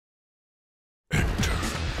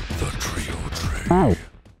Hey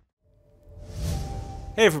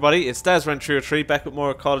everybody, it's Dazran303 back with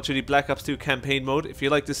more Call of Duty Black Ops 2 campaign mode. If you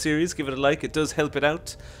like this series, give it a like, it does help it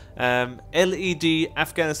out. L.E.D.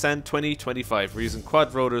 Afghanistan 2025. We're using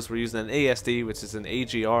quad rotors, we're using an A.S.D, which is an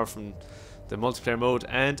AGR from the multiplayer mode,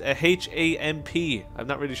 and a HAMP. I'm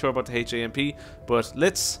not really sure about the HAMP, but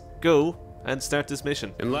let's go and start this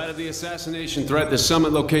mission. In light of the assassination threat, the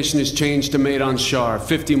summit location is changed to Maidan Shar,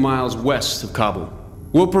 50 miles west of Kabul.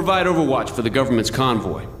 We'll provide overwatch for the government's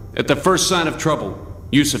convoy. At the first sign of trouble,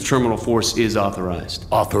 use of terminal force is authorized.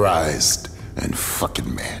 Authorized and fucking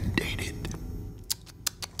mandated.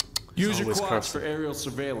 Use your quads for aerial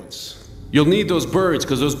surveillance. You'll need those birds,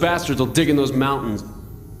 because those bastards will dig in those mountains.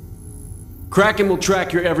 Kraken will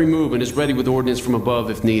track your every move and is ready with ordnance from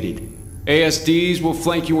above if needed. ASDs will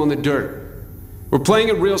flank you on the dirt. We're playing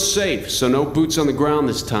it real safe, so no boots on the ground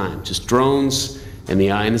this time. Just drones and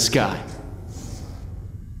the eye in the sky.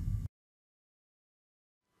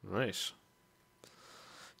 Right.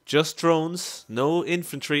 Just drones, no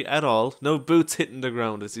infantry at all, no boots hitting the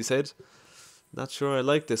ground, as he said. Not sure I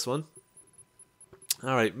like this one.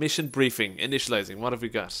 Alright, mission briefing, initializing. What have we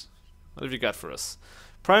got? What have you got for us?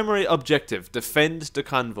 Primary objective, defend the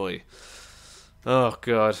convoy. Oh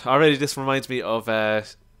god, already this reminds me of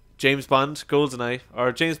James Bond, GoldenEye,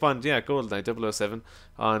 or James Bond, yeah, GoldenEye 007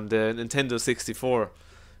 on the Nintendo 64.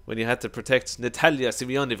 When you had to protect Natalia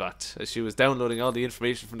Simeonovat as she was downloading all the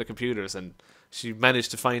information from the computers, and she managed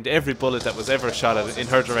to find every bullet that was ever shot at in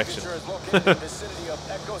her direction.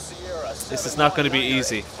 This is not going to be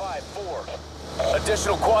easy.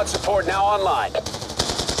 Additional quad support now online.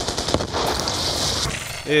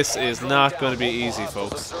 This is not going to be easy,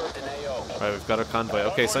 folks. Right, we've got our convoy.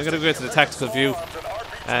 Okay, so I'm going to go into the tactical view,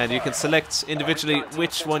 and you can select individually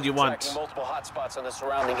which one you want.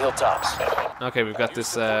 Okay, we've got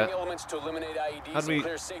this. How do we?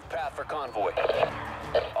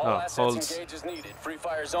 Oh, hold.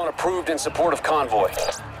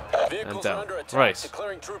 And down. Right.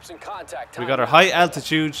 We got our high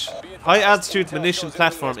altitude munition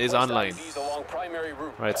platform is online.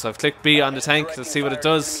 Right, so I've clicked B on the tank. Let's see what it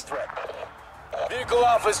does. Vehicle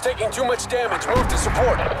Alpha is taking too much damage. Move to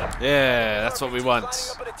support. Yeah, that's what we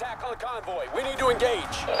want. We need to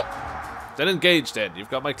engage. Then engage then. You've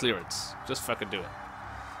got my clearance. Just fucking do it.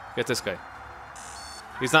 Get this guy.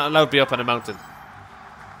 He's not allowed to be up on a mountain.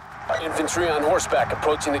 Infantry on horseback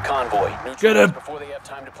approaching the convoy. Get him! Before they have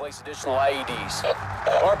time to place additional I.E.Ds.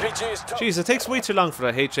 RPG is jeez, it takes way too long for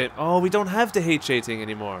that HA. Oh, we don't have the HA thing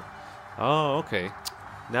anymore. Oh, okay.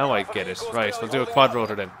 Now I get it. Right, we'll do a quad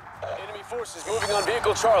rotor then. Enemy forces moving on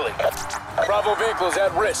vehicle Charlie. Bravo vehicle is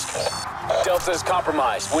at risk. Delta is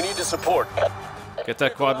compromised. We need to support. Get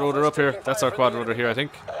that quad rotor up here. That's our quad rotor here, I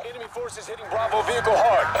think. Enemy forces hitting Bravo vehicle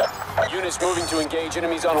hard. Units moving to engage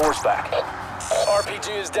enemies on horseback.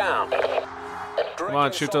 RPG is down. Come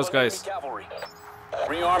on, shoot those guys.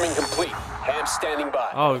 Rearming complete. Ham standing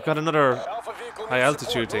by. Oh, we've got another high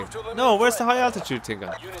altitude thing. No, where's the high altitude thing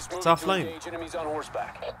gone? It's offline.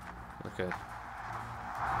 Okay.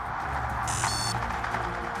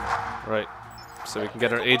 Right. So we can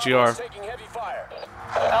get our AGR.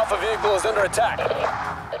 Alpha vehicle is under attack.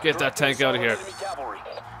 Get that tank out of here.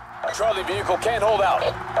 Charlie vehicle can't hold out.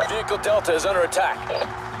 Vehicle Delta is under attack.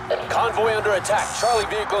 Convoy under attack. Charlie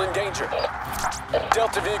vehicle in danger.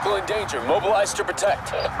 Delta vehicle in danger. Mobilized to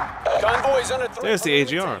protect. Convoy is under threat. There's the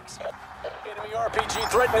AGR. Enemy RPG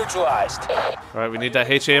threat neutralized. Alright, we need that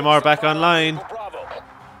HAMR back online.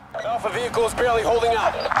 Alpha vehicle is barely holding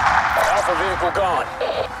out. Alpha vehicle gone.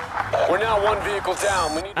 We're now one vehicle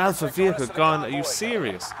down. We need Alpha vehicle gone? Are you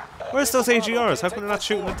serious? Where's those AGRs? How come they're not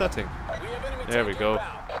shooting at that thing? There we go.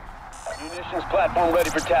 Munitions platform ready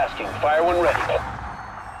for tasking. Fire when ready.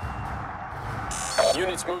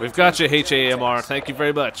 Units moving. We've got you, HAMR. Thank you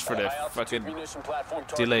very much for the fucking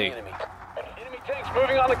delay. Enemy tanks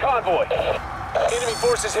moving on the convoy. Enemy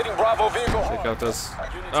forces hitting Bravo vehicle. Check out those.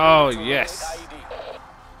 Oh, yes.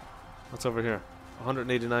 What's over here?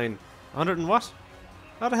 189. 100 and what?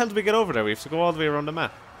 How the hell do we get over there? We have to go all the way around the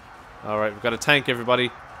map. Alright, we've got a tank,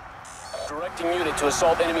 everybody. Directing unit to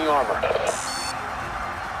assault enemy armor.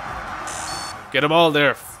 Get them all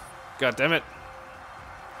there. God damn it.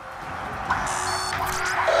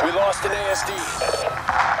 We lost an ASD.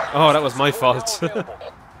 Oh, that was my fault.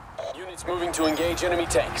 Units moving to engage enemy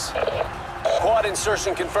tanks. Quad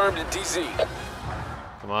insertion confirmed at DZ.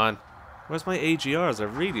 Come on. Where's my AGRs? They're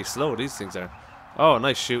really slow, these things are. Oh,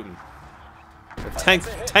 nice shooting. They're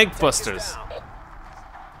tank busters.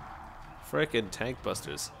 Frickin' tank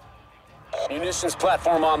busters. Munitions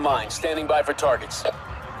platform online, standing by for targets.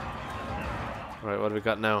 Right, what do we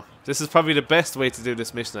got now? This is probably the best way to do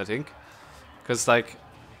this mission, I think. Because, like,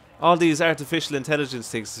 all these artificial intelligence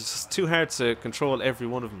things, it's just too hard to control every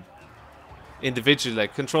one of them individually.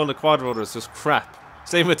 Like, controlling the quad rotor is just crap.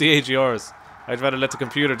 Same with the AGRs. I'd rather let the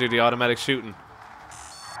computer do the automatic shooting.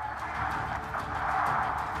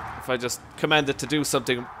 If I just command it to do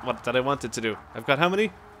something that I want it to do. I've got how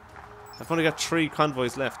many? I've only got 3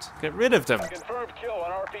 convoys left. Get rid of them. Confirmed kill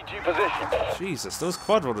on RPG position. Jesus, those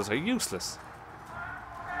quad rotors are useless.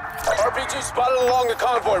 RPG spotted along the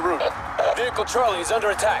convoy route. Vehicle Charlie is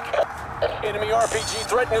under attack. Enemy RPG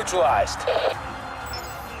threat neutralized.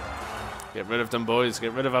 Get rid of them, boys.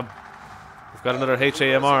 Get rid of them. We've got another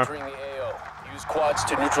HAMR. Entering the AO. Use quads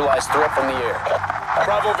to neutralize threat from the air.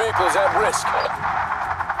 Bravo vehicle is at risk.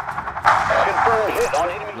 Confirmed hit on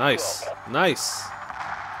enemy. Nice. Nice.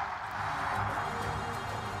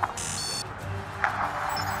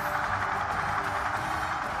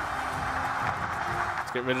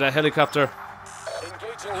 Let's get rid of that helicopter.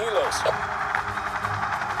 Engaging helos.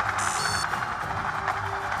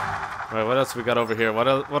 Right, what else we got over here? What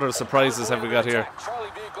other surprises have we got here? Charlie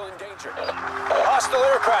vehicle in danger. Hostile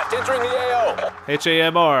aircraft entering the AO.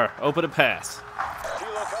 HAMR, open a pass.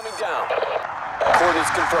 Helo coming down.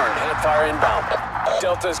 Coordinates confirmed. Handfire inbound.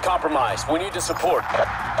 Delta is compromised. We need to support.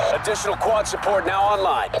 Additional quad support now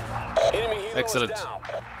online. Enemy helo Excellent. is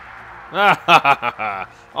down.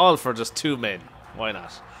 All for just 2 men. Why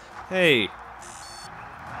not? Hey.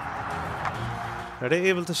 Are they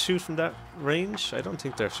able to shoot from that range? I don't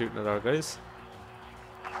think they're shooting at our guys.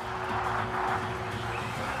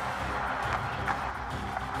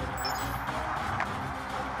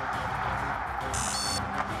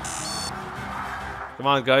 Come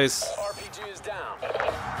on, guys. RPG is down.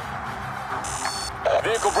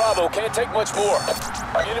 Vehicle Bravo can't take much more.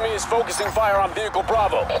 Enemy is focusing fire on Vehicle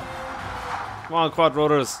Bravo. Come on, quad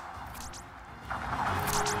rotors.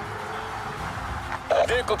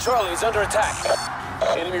 Vehicle Charlie is under attack.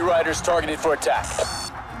 Enemy riders targeted for attack.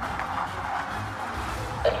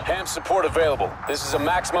 Ham support available. This is a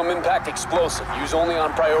maximum impact explosive. Use only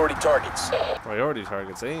on priority targets. Priority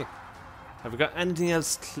targets, eh? Have we got anything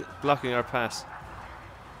else blocking our path?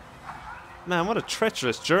 Man, what a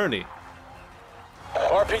treacherous journey.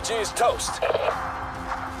 RPG is toast.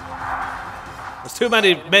 There's too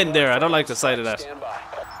many men there. I don't like the sight of that. Stand by.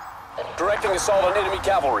 Directing assault on enemy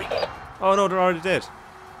cavalry. Oh no, they're already dead.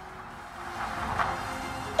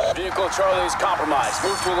 Vehicle Charlie is compromised.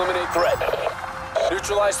 Move to eliminate threat.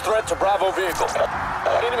 Neutralize threat to Bravo vehicle.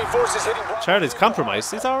 Enemy forces hitting Bravo. Charlie's compromised.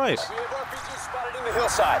 He's alright. We have RPG spotted in the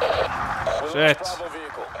hillside. Shit. Bravo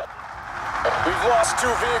vehicle. We've lost 2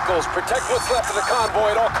 vehicles. Protect what's left of the convoy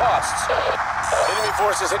at all costs. Enemy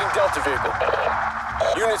forces hitting Delta vehicle.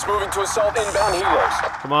 Units moving to assault inbound helos.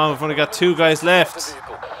 Come on, we've only got 2 guys left.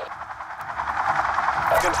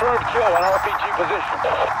 Confirmed kill on RPG position.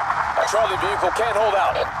 Charlie vehicle can't hold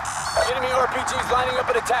out. Enemy RPGs lining up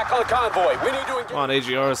an attack on the convoy. We need to engage. Come on,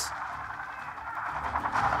 AGRs.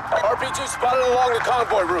 RPG spotted along the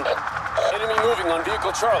convoy route. Enemy moving on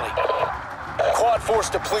vehicle Charlie. Quad force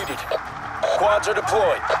depleted. Quads are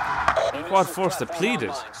deployed. Quad force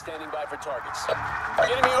depleted? Standing by for targets.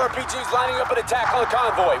 Enemy RPGs lining up an attack on the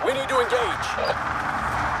convoy. We need to engage.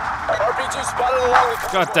 RPG spotted along the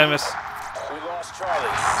convoy. God damn it. We lost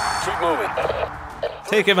Charlie. Keep moving.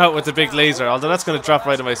 Take him out with the big laser, although that's going to drop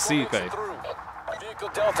right in my seat, guy. Vehicle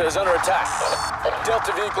Delta is under attack.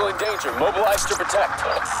 Delta vehicle in danger. Mobilized to protect.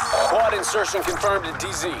 Quad insertion confirmed in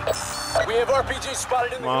DZ. We have RPG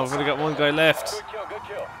spotted in the Come on, we've only got 1 guy left. Good kill, good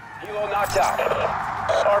kill. Helo knocked out.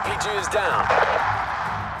 RPG is down.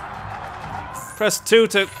 Press 2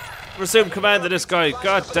 to resume command of this guy.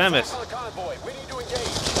 God damn it. We need to engage.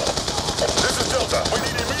 This is Delta. We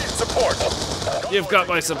need immediate support. You've got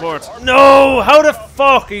my support. No! How the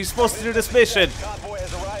fuck are you supposed to do this mission? Convoy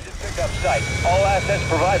has arrived at pickup site. All assets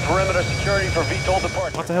provide perimeter security for VTOL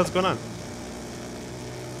departure. What the hell's going on?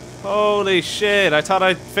 Holy shit, I thought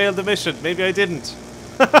I failed the mission. Maybe I didn't.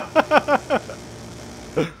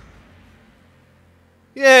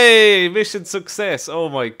 Yay! Mission success. Oh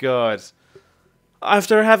my god.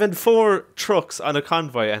 After having 4 trucks on a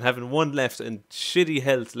convoy and having 1 left and shitty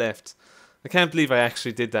health left, I can't believe I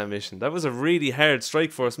actually did that mission. That was a really hard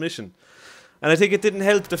Strike Force mission. And I think it didn't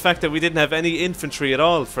help the fact that we didn't have any infantry at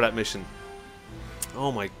all for that mission.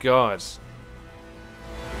 Oh my god.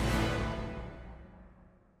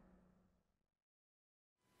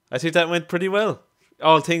 I think that went pretty well.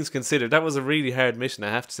 All things considered, that was a really hard mission, I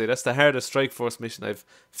have to say. That's the hardest Strike Force mission I've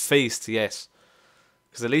faced yet.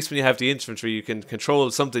 Because at least when you have the infantry, you can control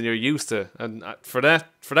something you're used to. And for that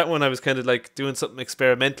one, I was kind of like doing something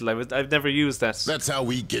experimental. I've never used that. That's how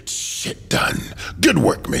we get shit done. Good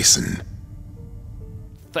work, Mason.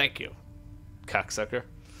 Thank you. cocksucker.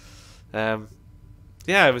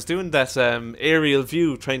 Yeah, I was doing that aerial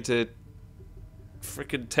view, trying to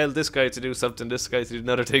freaking tell this guy to do something, this guy to do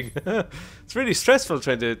another thing. It's really stressful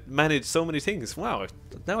trying to manage so many things. Wow,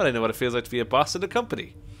 now I know what it feels like to be a boss in a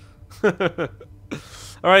company.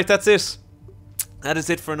 Alright, that's it. That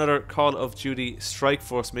is it for another Call of Duty Strike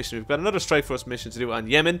Force mission. We've got another Strike Force mission to do on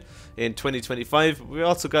Yemen in 2025. We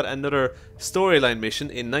also got another storyline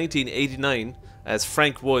mission in 1989 as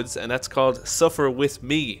Frank Woods, and that's called Suffer With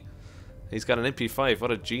Me. He's got an MP5,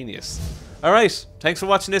 what a genius. Alright, thanks for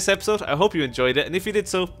watching this episode. I hope you enjoyed it, and if you did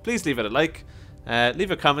so, please leave it a like.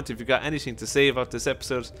 Leave a comment if you've got anything to say about this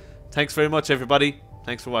episode. Thanks very much, everybody.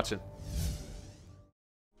 Thanks for watching.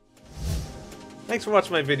 Thanks for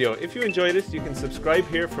watching my video. If you enjoyed it, you can subscribe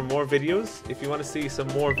here for more videos. If you want to see some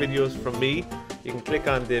more videos from me, you can click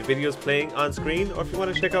on the videos playing on screen, or if you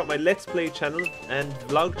want to check out my Let's Play channel and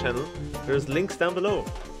vlog channel, there's links down below.